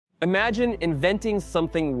Imagine inventing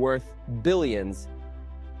something worth billions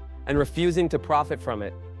and refusing to profit from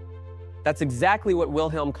it. That's exactly what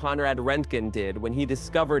Wilhelm Conrad Röntgen did when he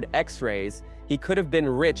discovered X-rays. He could have been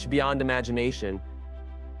rich beyond imagination,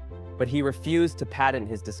 but he refused to patent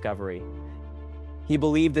his discovery. He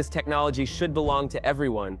believed this technology should belong to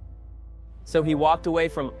everyone, so he walked away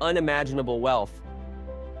from unimaginable wealth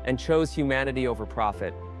and chose humanity over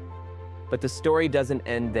profit. But the story doesn't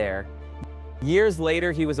end there. Years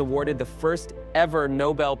later, he was awarded the first ever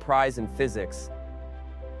Nobel Prize in physics.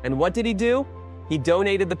 And what did he do? He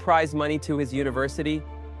donated the prize money to his university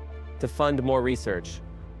to fund more research.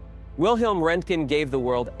 Wilhelm Röntgen gave the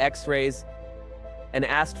world X-rays and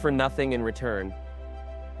asked for nothing in return.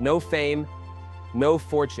 No fame, no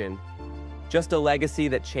fortune, just a legacy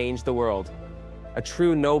that changed the world. A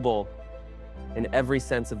true noble in every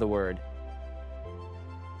sense of the word.